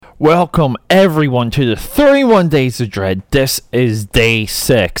Welcome everyone to the 31 Days of Dread. This is day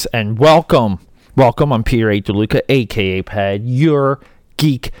 6, and welcome. I'm Peter A. DeLuca, aka Pad, your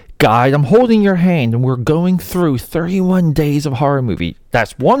geek guide. I'm holding your hand, and we're going through 31 days of horror movie.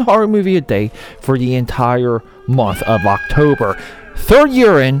 That's one horror movie a day for the entire month of October. Third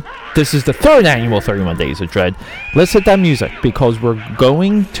year in, this is the third annual 31 Days of Dread. Let's hit that music, because we're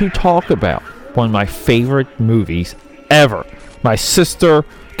going to talk about one of my favorite movies ever. My sister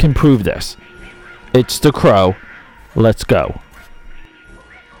can prove this. It's The Crow. Let's go.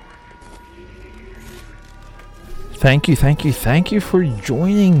 Thank you for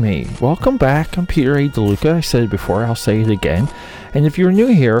joining me. Welcome back. I'm Peter A. DeLuca. I said it before, I'll say it again. And if you're new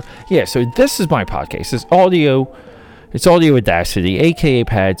here, so this is my podcast. It's Audio Audacity, aka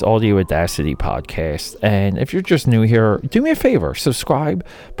Pad's Audio Audacity podcast. And if you're just new here, do me a favor, subscribe,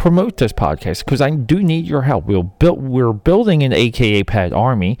 promote this podcast, because I do need your help. We're building an aka Pad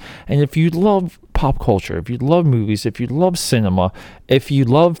army, and if you love pop culture, if you love movies, if you love cinema, if you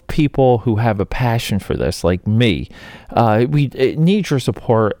love people who have a passion for this, like me, we need your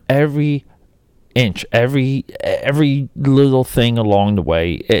support every inch, every little thing along the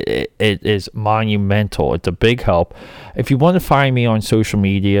way. It is monumental. It's a big help. If you want to find me on social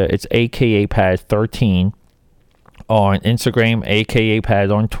media, it's aka Pad13 on Instagram, aka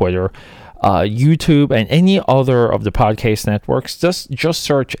Pad on Twitter, YouTube, and any other of the podcast networks. Just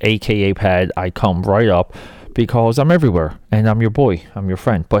search aka Pad. I come right up, because I'm everywhere, and I'm your boy, I'm your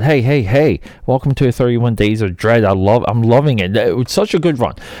friend. But hey, welcome to 31 Days of Dread. I'm loving it. It was such a good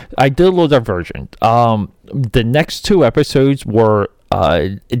run. I did a little diversion. The next two episodes were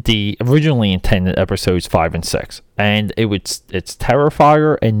the originally intended episodes 5 and 6, and it's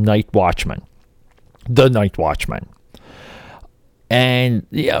Terrifier and Night Watchman. The Night Watchman. And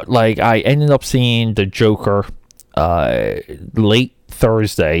I ended up seeing the Joker late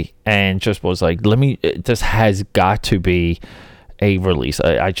Thursday, and just was like, this has got to be a release.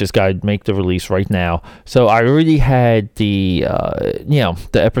 I just got to make the release right now. So I already had the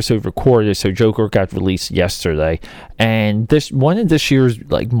episode recorded. So Joker got released yesterday, and one of this year's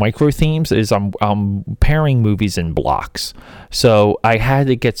micro themes is I'm pairing movies in blocks. So I had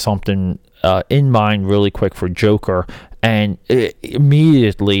to get something in mind really quick for Joker, and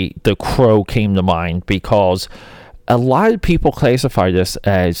immediately The Crow came to mind, because a lot of people classify this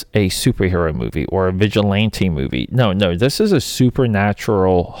as a superhero movie or a vigilante movie. No, this is a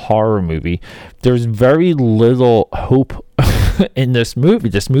supernatural horror movie. There's very little hope in this movie.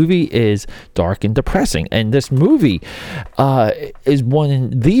 This movie is dark and depressing, and this movie is one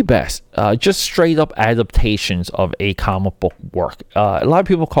of the best just straight up adaptations of a comic book work. A lot of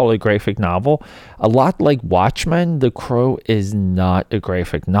people call it a graphic novel. A lot like Watchmen, The Crow is not a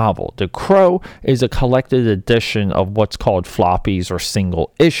graphic novel. The Crow is a collected edition of what's called floppies or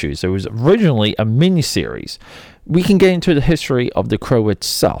single issues. It was originally a miniseries. We can get into the history of The Crow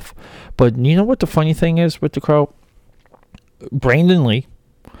itself, but you know what the funny thing is with The Crow? Brandon Lee,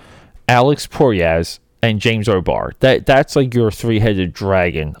 Alex Proyas, and James O'Barr. That's like your three-headed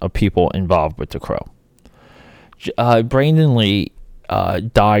dragon of people involved with The Crow. Brandon Lee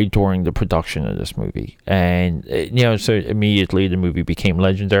died during the production of this movie, and so immediately the movie became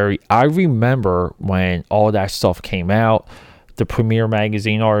legendary. I remember when all that stuff came out, the Premiere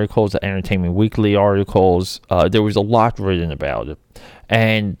Magazine articles, the Entertainment Weekly articles, there was a lot written about it,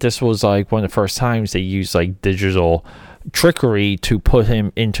 and this was one of the first times they used digital trickery to put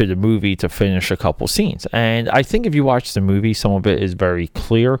him into the movie to finish a couple scenes. And I think if you watch the movie, some of it is very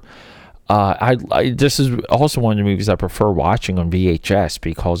clear. This is also one of the movies I prefer watching on VHS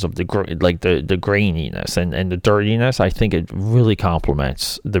because of the graininess and the dirtiness. I think it really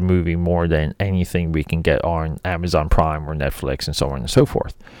complements the movie more than anything we can get on Amazon Prime or Netflix and so on and so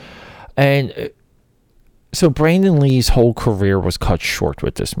forth. And so Brandon Lee's whole career was cut short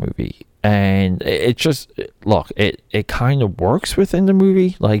with this movie. And it just, it kind of works within the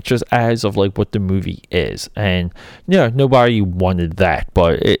movie, just as of what the movie is. And nobody wanted that,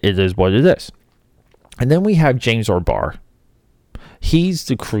 but it is what it is. And then we have James O'Barr. He's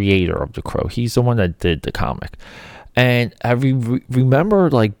the creator of The Crow. He's the one that did the comic. And I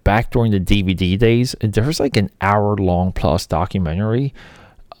remember back during the DVD days, there's an hour-long plus documentary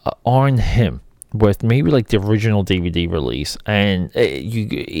on him, with maybe the original DVD release, and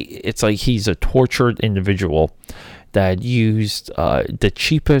it's he's a tortured individual that used the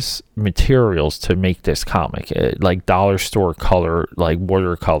cheapest materials to make this comic, dollar store color,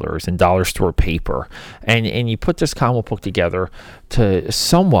 watercolors and dollar store paper, and you put this comic book together to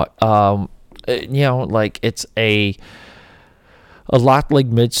somewhat it's a lot like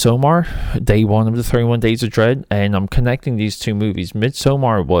Midsommar, day one of the 31 Days of Dread, and I'm connecting these two movies.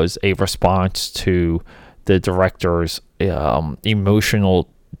 Midsommar was a response to the director's emotional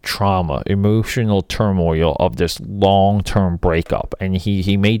trauma, emotional turmoil of this long-term breakup, and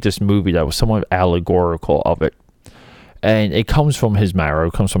he made this movie that was somewhat allegorical of it. And it comes from his marrow,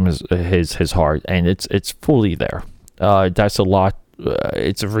 it comes from his heart, and it's fully there. That's a lot.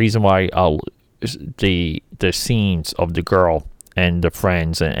 It's a reason why the scenes of the girl and the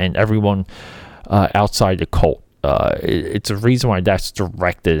friends and everyone outside the cult. It's a reason why that's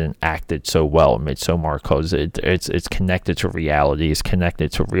directed and acted so well in Midsommar, because it's connected to reality, it's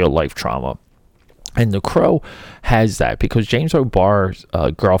connected to real life trauma. And The Crow has that, because James O'Barr's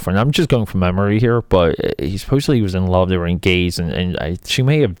girlfriend, I'm just going from memory here, but he supposedly was in love, they were engaged, and she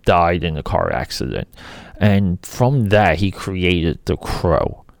may have died in a car accident. And from that, he created The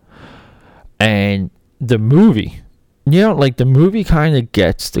Crow. And the movie, the movie kind of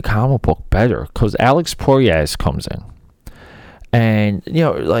gets the comic book better, because Alex Proyas comes in. And,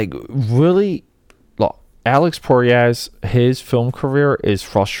 really, look, Alex Proyas, his film career is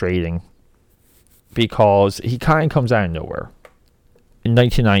frustrating, because he kind of comes out of nowhere. In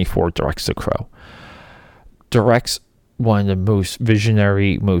 1994, directs The Crow. Directs one of the most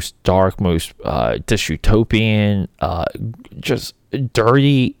visionary, most dark, most dystopian, just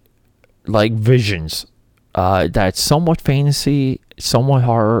dirty, visions. That's somewhat fantasy, somewhat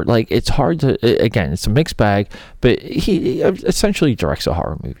horror. It's hard to, again, it's a mixed bag, but he essentially directs a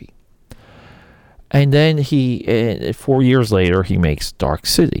horror movie. And then 4 years later, he makes Dark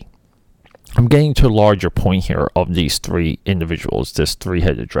City. I'm getting to a larger point here of these three individuals, this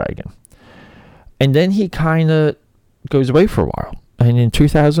three-headed dragon. And then he kind of goes away for a while. And in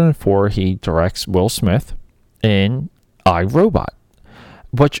 2004, he directs Will Smith in I, Robot,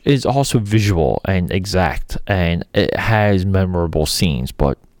 which is also visual and exact, and it has memorable scenes,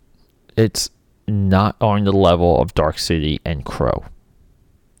 but it's not on the level of Dark City and Crow.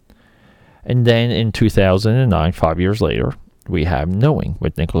 And then in 2009, 5 years later, we have Knowing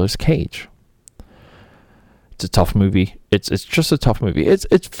with Nicolas Cage. It's a tough movie. It's just a tough movie. It's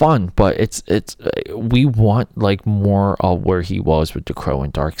fun, but it's we want more of where he was with The Crow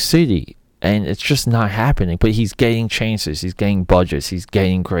and Dark City, and it's just not happening. But he's getting chances, he's getting budgets, he's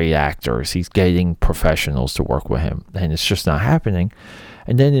getting great actors, he's getting professionals to work with him, and it's just not happening.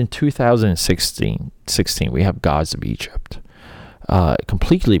 And then in 2016, we have Gods of Egypt.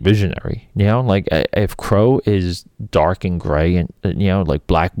 Completely visionary. If Crow is dark and gray and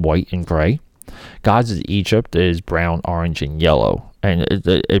black, white, and gray, Gods of Egypt is brown, orange, and yellow, and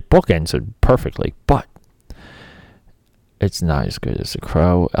it bookends it perfectly. But it's not as good as The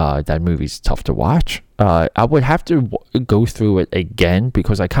Crow. That movie's tough to watch. I would have to go through it again,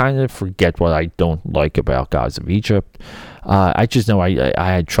 because I kind of forget what I don't like about Gods of Egypt. I just know I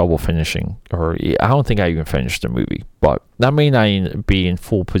had trouble finishing, or I don't think I even finished the movie. But that may not be in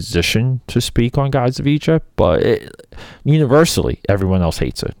full position to speak on Gods of Egypt, but universally, everyone else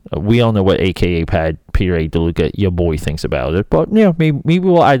hates it. We all know what AKA Pad, Peter A. DeLuca, your boy, thinks about it. But, maybe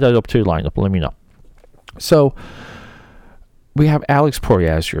we'll add that up to the lineup. Let me know. So, we have Alex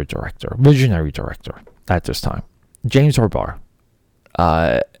Proyas, your director, visionary director at this time. James O'Barr,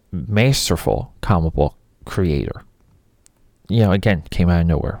 masterful comic book creator. Again, came out of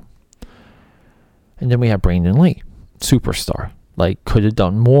nowhere. And then we have Brandon Lee, superstar. Could have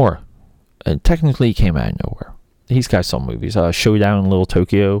done more. And technically, he came out of nowhere. He's got some movies. Showdown in Little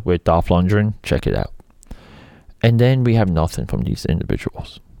Tokyo with Dolph Lundgren. Check it out. And then we have nothing from these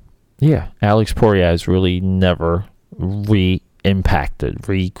individuals. Yeah, Alex Proyas really never recreated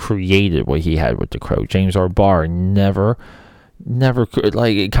what he had with The Crow. James O'Barr never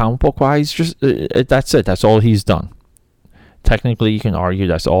comic book wise, just that's it. That's all he's done. Technically, you can argue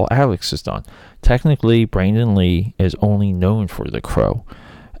that's all Alex has done. Technically, Brandon Lee is only known for The Crow,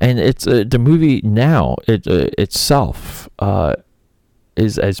 and it's the movie now. Itself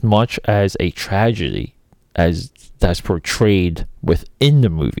is as much as a tragedy as that's portrayed within the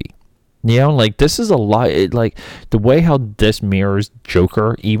movie. This is a lot. The way how this mirrors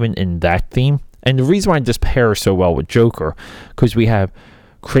Joker, even in that theme, and the reason why this pairs so well with Joker, because we have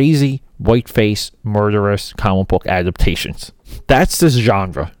crazy, white-face, murderous comic book adaptations. That's this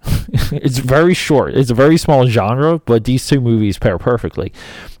genre. It's very short. It's a very small genre, but these two movies pair perfectly.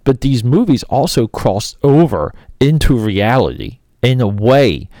 But these movies also cross over into reality in a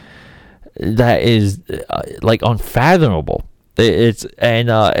way that is unfathomable. And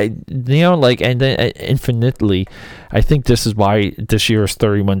then infinitely, I think this is why this year's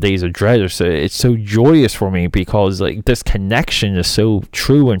 31 Days of Dread it's so joyous for me, because this connection is so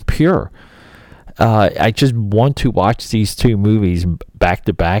true and pure. I just want to watch these two movies back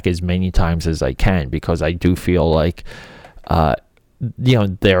to back as many times as I can, because I do feel like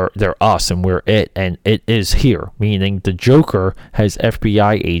they're us and we're it, and it is here, meaning the Joker has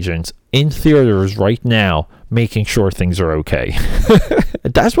FBI agents in theaters right now making sure things are okay.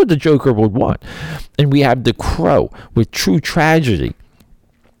 That's what the Joker would want. And we have The Crow with true tragedy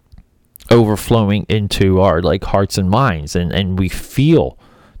overflowing into our hearts and minds, and we feel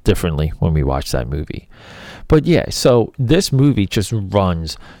differently when we watch that movie. But yeah, so this movie just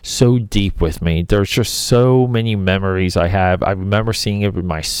runs so deep with me. There's just so many memories I have. I remember seeing it with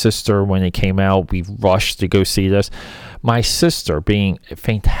my sister when it came out. We rushed to go see this. My sister, being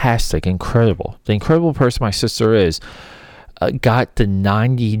fantastic, incredible, the incredible person my sister is, got the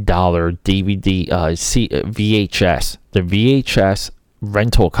 $90 DVD VHS, the VHS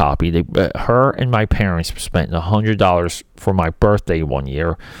rental copy. Her and my parents spent $100 for my birthday one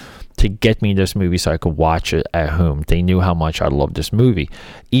year to get me this movie so I could watch it at home. They knew how much I loved this movie.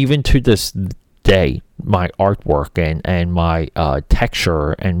 Even to this day, my artwork and my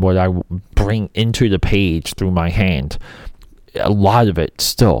texture and what I bring into the page through my hand, a lot of it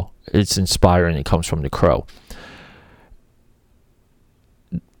still, it's inspiring. It comes from The Crow.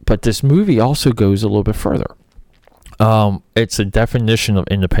 But this movie also goes a little bit further. It's a definition of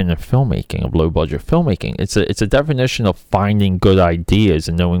independent filmmaking, of low budget filmmaking. It's a definition of finding good ideas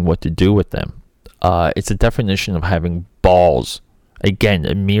and knowing what to do with them. It's a definition of having balls. Again,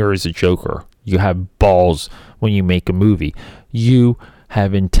 it mirrors a Joker. You have balls when you make a movie. You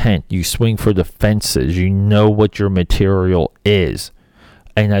have intent. You swing for the fences. You know what your material is.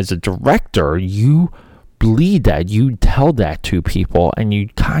 And as a director, you bleed that. You tell that to people, and you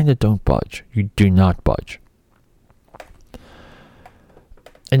kind of don't budge. You do not budge.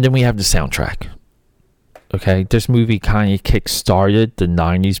 And then we have the soundtrack. Okay, this movie kind of kick-started the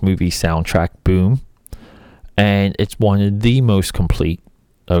 90s movie soundtrack boom. And it's one of the most complete,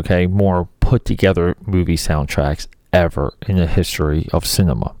 more put-together movie soundtracks ever in the history of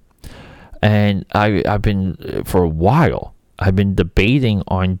cinema. And I've been, for a while, I've been debating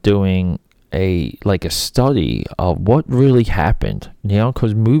on doing a study of what really happened,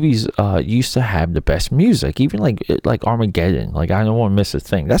 because movies used to have the best music, even like Armageddon. I don't want to miss a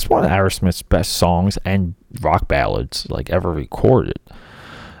thing. That's one of Aerosmith's best songs and rock ballads ever recorded.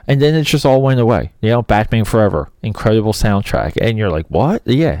 And then it just all went away. Batman Forever, incredible soundtrack, and you're like, what?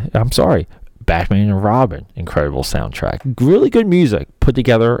 Yeah, I'm sorry. Batman and Robin, incredible soundtrack, really good music put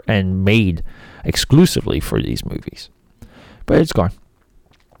together and made exclusively for these movies, but it's gone.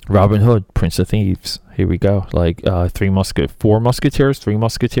 Robin Hood, Prince of Thieves. Here we go. Four Musketeers, Three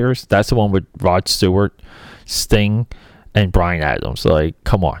Musketeers. That's the one with Rod Stewart, Sting, and Bryan Adams.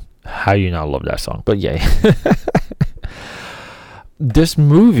 Come on. How do you not love that song? But yeah. This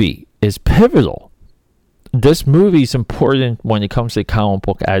movie is pivotal. This movie is important when it comes to comic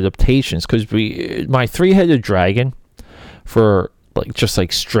book adaptations, because my Three-Headed Dragon, for just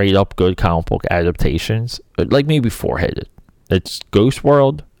straight up good comic book adaptations, maybe four-headed. It's Ghost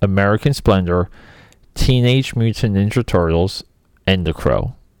World, American Splendor, Teenage Mutant Ninja Turtles, and The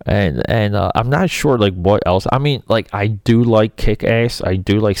Crow. And I'm not sure what else. I mean, I do like Kick-Ass. I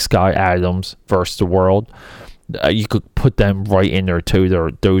do like Scott Adams versus the World. You could put them right in there too.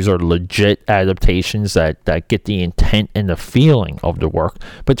 Those are legit adaptations that get the intent and the feeling of the work.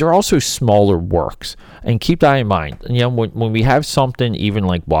 But they're also smaller works. And keep that in mind. When we have something even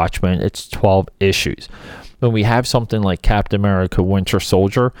like Watchmen, it's 12 issues. When we have something like Captain America Winter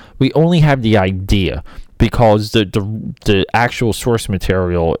Soldier, we only have the idea, because the actual source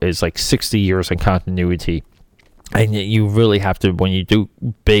material is 60 years in continuity. And you really have to, when you do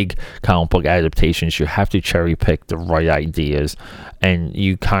big comic book adaptations, you have to cherry pick the right ideas, and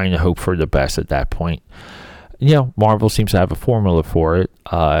you kind of hope for the best at that point. Marvel seems to have a formula for it.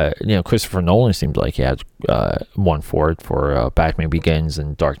 Christopher Nolan seems like he had one for it, for Batman Begins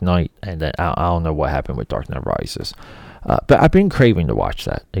and Dark Knight, and then I don't know what happened with Dark Knight Rises. But I've been craving to watch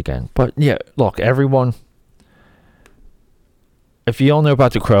that again. But yeah, look, everyone, if you don't know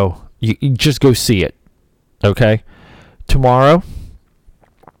about The Crow, you just go see it. Okay? Tomorrow,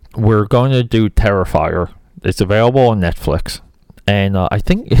 we're going to do Terrifier. It's available on Netflix. And I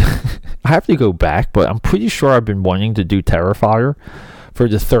think I have to go back, but I'm pretty sure I've been wanting to do Terrifier for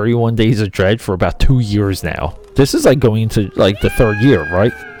the 31 Days of Dread for about 2 years now. This is going into the third year,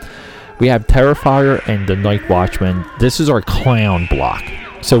 right? We have Terrifier and The Night Watchman. This is our clown block.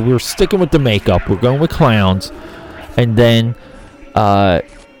 So we're sticking with the makeup. We're going with clowns. And then,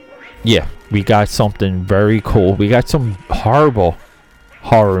 we got something very cool. We got some horrible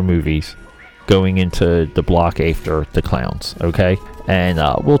horror movies going into the block after the clowns, okay? And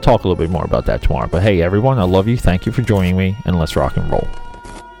we'll talk a little bit more about that tomorrow. But hey, everyone, I love you. Thank you for joining me, and let's rock and roll.